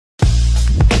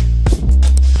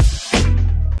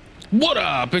What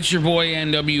up? It's your boy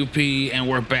NWP, and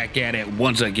we're back at it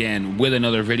once again with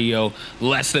another video.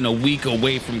 Less than a week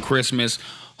away from Christmas.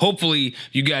 Hopefully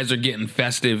you guys are getting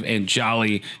festive and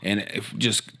jolly and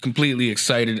just completely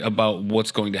excited about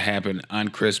what's going to happen on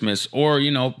Christmas, or, you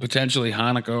know, potentially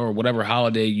Hanukkah or whatever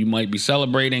holiday you might be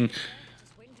celebrating.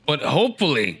 But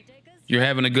hopefully you're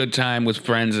having a good time with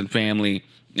friends and family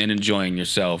and enjoying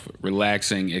yourself,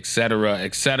 relaxing, etc.,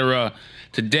 etc.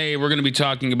 Today, we're going to be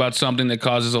talking about something that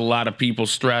causes a lot of people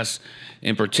stress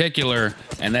in particular,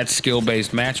 and that's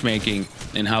skill-based matchmaking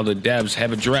and how the devs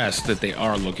have addressed that they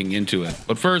are looking into it.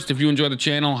 But first, if you enjoy the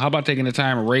channel, how about taking the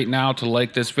time right now to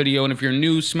like this video? And if you're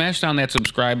new, smash down that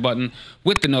subscribe button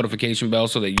with the notification bell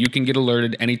so that you can get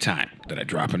alerted anytime that I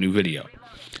drop a new video.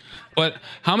 But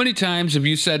how many times have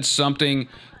you said something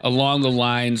along the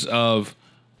lines of,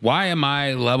 why am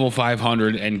I level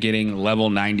 500 and getting level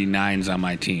 99s on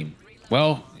my team?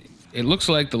 Well, it looks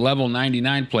like the level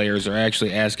 99 players are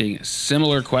actually asking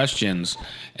similar questions,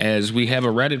 as we have a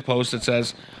Reddit post that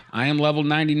says, I am level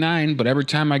 99, but every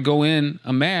time I go in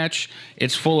a match,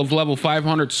 it's full of level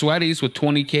 500 sweaties with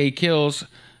 20k kills.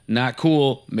 Not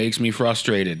cool, makes me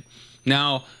frustrated.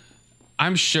 Now,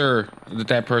 I'm sure that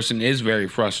that person is very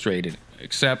frustrated,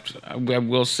 except I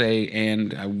will say,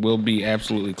 and I will be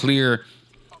absolutely clear,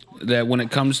 that when it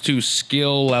comes to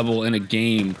skill level in a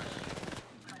game,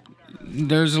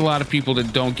 there's a lot of people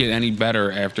that don't get any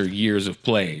better after years of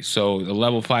play. So the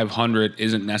level 500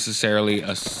 isn't necessarily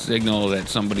a signal that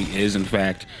somebody is in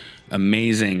fact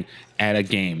amazing at a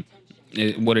game.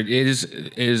 What it is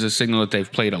a signal that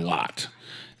they've played a lot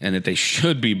and that they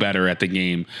should be better at the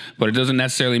game, but it doesn't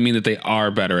necessarily mean that they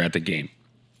are better at the game.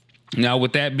 Now,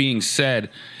 with that being said,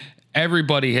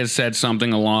 everybody has said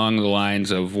something along the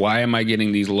lines of, why am I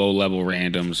getting these low-level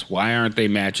randoms? Why aren't they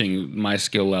matching my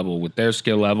skill level with their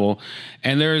skill level?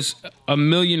 And there's a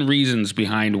million reasons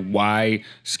behind why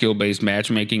skill-based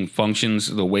matchmaking functions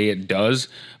the way it does.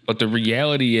 But the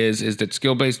reality is that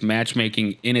skill-based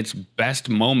matchmaking in its best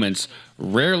moments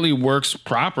rarely works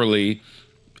properly,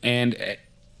 and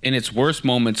in its worst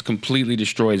moments completely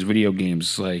destroys video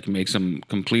games, like makes them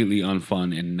completely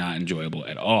unfun and not enjoyable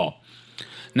at all.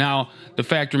 Now, the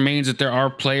fact remains that there are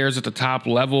players at the top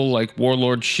level, like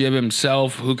Warlord Shiv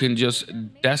himself, who can just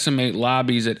decimate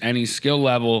lobbies at any skill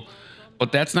level,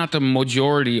 but that's not the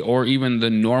majority or even the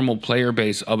normal player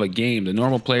base of a game. The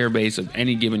normal player base of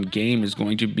any given game is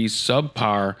going to be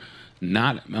subpar,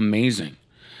 not amazing.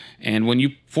 And when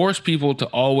you force people to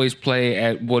always play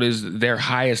at what is their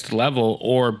highest level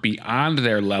or beyond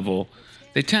their level,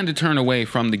 they tend to turn away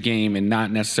from the game and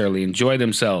not necessarily enjoy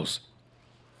themselves.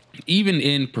 Even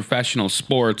in professional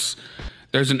sports,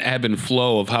 there's an ebb and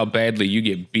flow of how badly you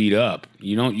get beat up.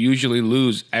 You don't usually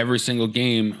lose every single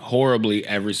game horribly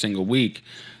every single week.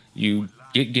 You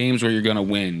get games where you're going to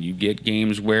win. You get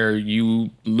games where you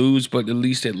lose, but at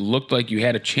least it looked like you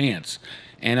had a chance.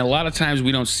 And a lot of times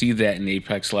we don't see that in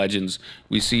Apex Legends.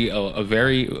 We see a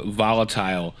very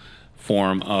volatile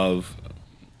form of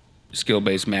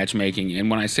skill-based matchmaking. And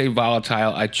when I say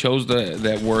volatile, I chose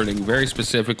that wording very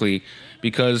specifically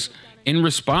because in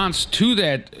response to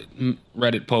that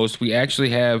Reddit post, we actually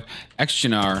have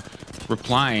𝐒𝐿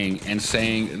replying and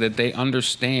saying that they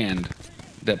understand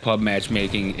that pub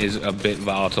matchmaking is a bit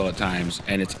volatile at times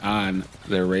and it's on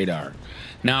their radar.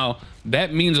 Now,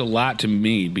 that means a lot to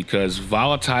me because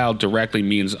volatile directly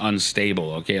means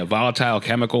unstable. Okay, a volatile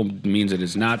chemical means it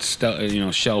is not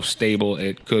shelf stable.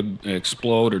 It could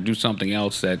explode or do something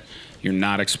else that you're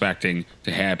not expecting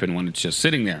to happen when it's just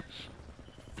sitting there.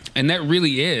 And that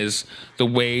really is the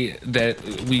way that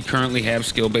we currently have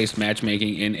skill-based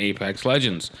matchmaking in Apex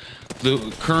Legends. The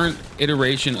current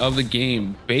iteration of the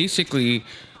game basically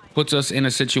puts us in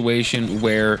a situation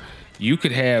where you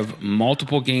could have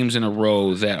multiple games in a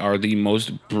row that are the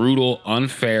most brutal,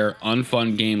 unfair,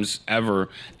 unfun games ever,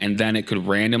 and then it could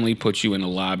randomly put you in a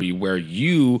lobby where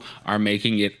you are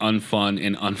making it unfun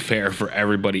and unfair for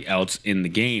everybody else in the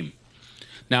game.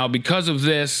 Now, because of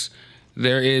this,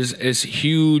 there is this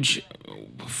huge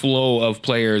flow of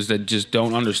players that just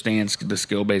don't understand the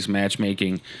skill-based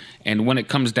matchmaking. And when it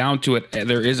comes down to it,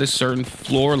 there is a certain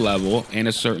floor level and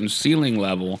a certain ceiling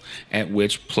level at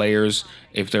which players,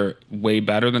 if they're way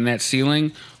better than that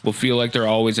ceiling, will feel like they're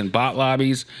always in bot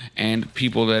lobbies, and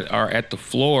people that are at the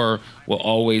floor will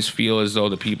always feel as though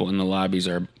the people in the lobbies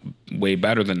are way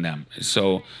better than them.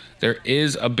 So there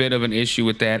is a bit of an issue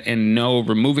with that, and no,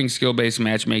 removing skill-based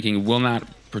matchmaking will not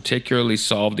particularly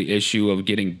solve the issue of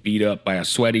getting beat up by a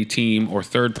sweaty team or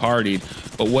third-partied,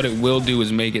 but what it will do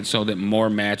is make it so that more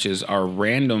matches are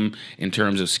random in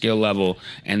terms of skill level,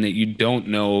 and that you don't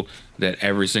know that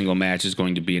every single match is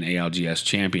going to be an ALGS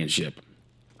championship.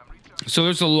 So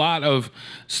there's a lot of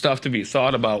stuff to be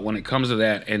thought about when it comes to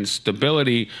that, and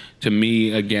stability to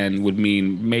me again would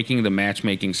mean making the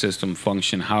matchmaking system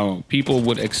function how people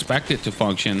would expect it to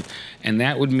function, and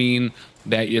that would mean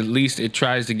that at least it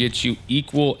tries to get you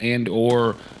equal and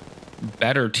or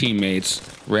better teammates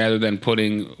rather than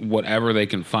putting whatever they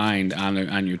can find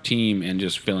on your team and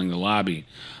just filling the lobby.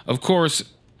 Of course,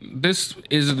 this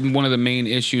is one of the main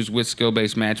issues with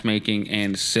skill-based matchmaking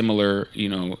and similar,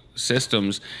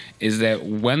 systems, is that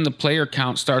when the player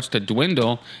count starts to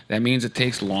dwindle, that means it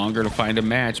takes longer to find a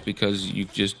match because you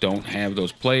just don't have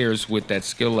those players with that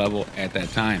skill level at that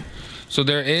time. So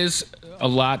there is a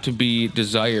lot to be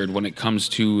desired when it comes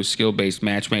to skill-based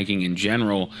matchmaking in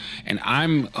general, and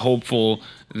I'm hopeful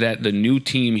that the new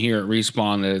team here at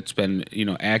Respawn that's been,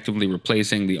 actively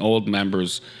replacing the old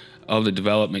members of the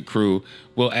development crew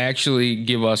will actually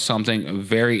give us something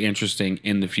very interesting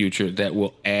in the future that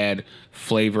will add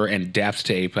flavor and depth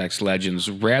to Apex Legends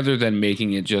rather than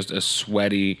making it just a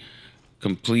sweaty,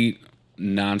 complete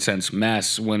nonsense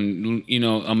mess when,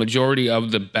 a majority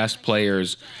of the best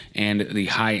players and the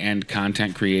high-end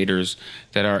content creators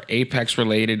that are Apex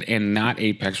related and not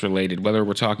Apex related, whether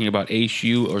we're talking about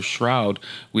HU or Shroud,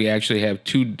 we actually have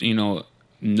two,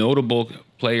 notable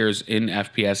players in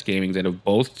FPS gaming that have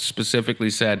both specifically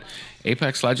said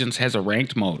Apex Legends has a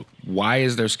ranked mode. Why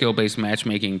is there skill-based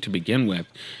matchmaking to begin with?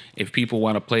 If people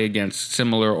want to play against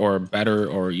similar or better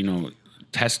or,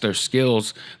 test their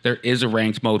skills, there is a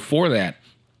ranked mode for that.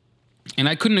 And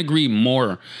I couldn't agree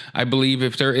more. I believe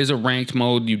if there is a ranked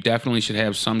mode, you definitely should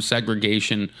have some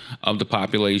segregation of the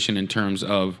population in terms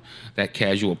of that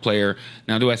casual player.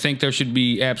 Now, do I think there should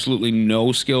be absolutely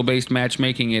no skill-based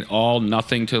matchmaking at all?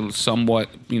 Nothing to somewhat,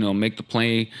 make the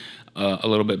play a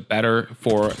little bit better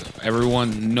for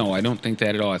everyone? No, I don't think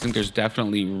that at all. I think there's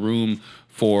definitely room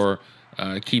for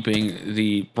keeping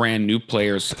the brand new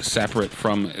players separate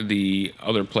from the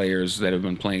other players that have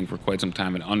been playing for quite some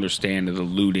time and understand the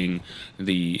looting,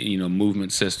 the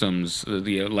movement systems,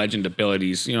 the legend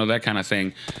abilities, that kind of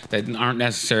thing that aren't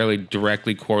necessarily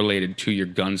directly correlated to your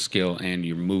gun skill and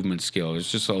your movement skill.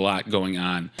 There's just a lot going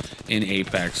on in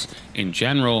Apex in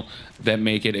general that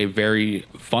make it a very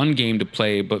fun game to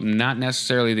play, but not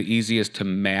necessarily the easiest to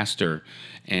master.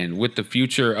 And with the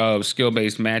future of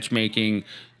skill-based matchmaking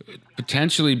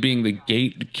potentially being the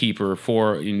gatekeeper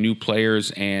for new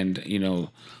players and,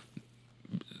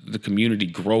 the community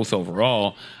growth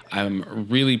overall, I'm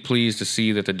really pleased to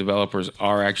see that the developers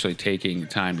are actually taking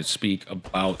time to speak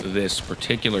about this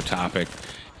particular topic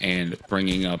and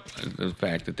bringing up the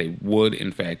fact that they would,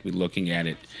 in fact, be looking at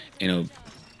it in a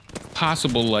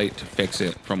possible light to fix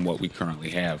it from what we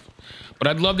currently have. But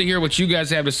I'd love to hear what you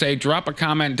guys have to say. Drop a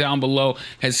comment down below.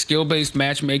 Has skill-based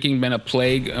matchmaking been a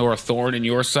plague or a thorn in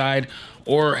your side?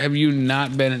 Or have you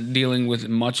not been dealing with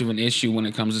much of an issue when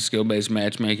it comes to skill-based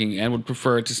matchmaking and would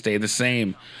prefer it to stay the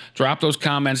same? Drop those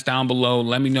comments down below.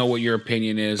 Let me know what your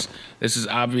opinion is. This is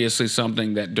obviously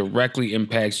something that directly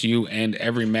impacts you and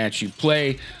every match you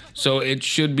play, so it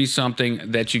should be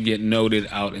something that you get noted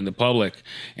out in the public.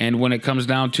 And when it comes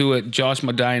down to it, Josh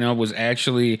Medina was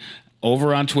actually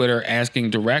over on Twitter asking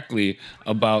directly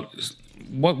about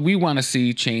what we want to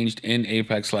see changed in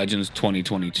Apex Legends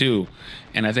 2022.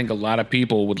 And I think a lot of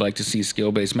people would like to see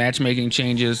skill-based matchmaking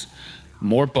changes,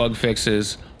 more bug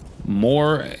fixes,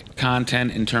 more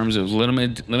content in terms of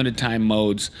limited time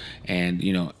modes, and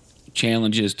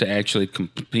challenges to actually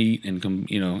compete and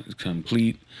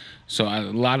complete. So a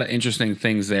lot of interesting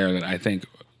things there that I think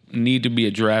need to be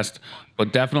addressed,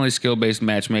 but definitely skill-based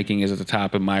matchmaking is at the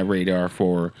top of my radar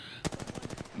for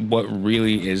what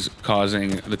really is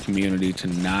causing the community to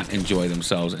not enjoy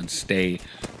themselves and stay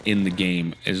in the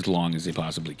game as long as they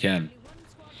possibly can.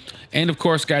 And of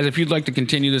course, guys, if you'd like to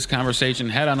continue this conversation,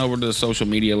 head on over to the social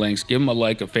media links, give them a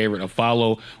like, a favorite, a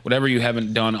follow, whatever you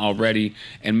haven't done already,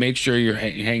 and make sure you're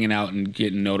hanging out and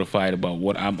getting notified about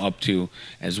what I'm up to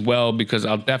as well, because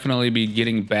I'll definitely be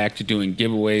getting back to doing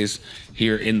giveaways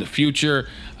here in the future.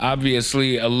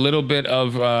 Obviously, a little bit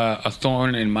of a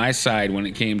thorn in my side when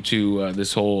it came to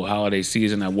this whole holiday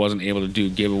season. I wasn't able to do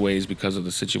giveaways because of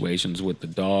the situations with the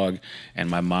dog and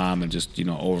my mom and just,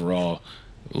 overall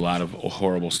a lot of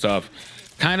horrible stuff.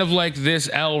 Kind of like this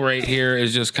L right here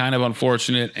is just kind of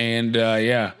unfortunate, and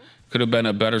yeah, could have been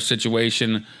a better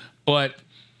situation, but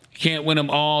you can't win them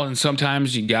all, and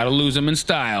sometimes you got to lose them in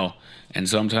style, and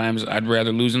sometimes I'd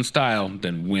rather lose in style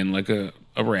than win like a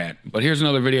rat. But here's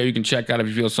another video you can check out if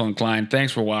you feel so inclined.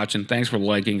 Thanks for watching. Thanks for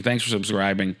liking. Thanks for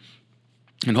subscribing.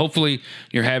 And hopefully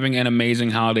you're having an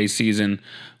amazing holiday season,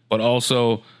 but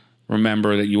also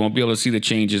remember that you won't be able to see the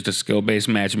changes to skill-based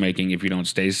matchmaking if you don't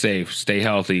stay safe, stay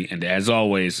healthy, and as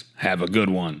always, have a good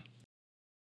one.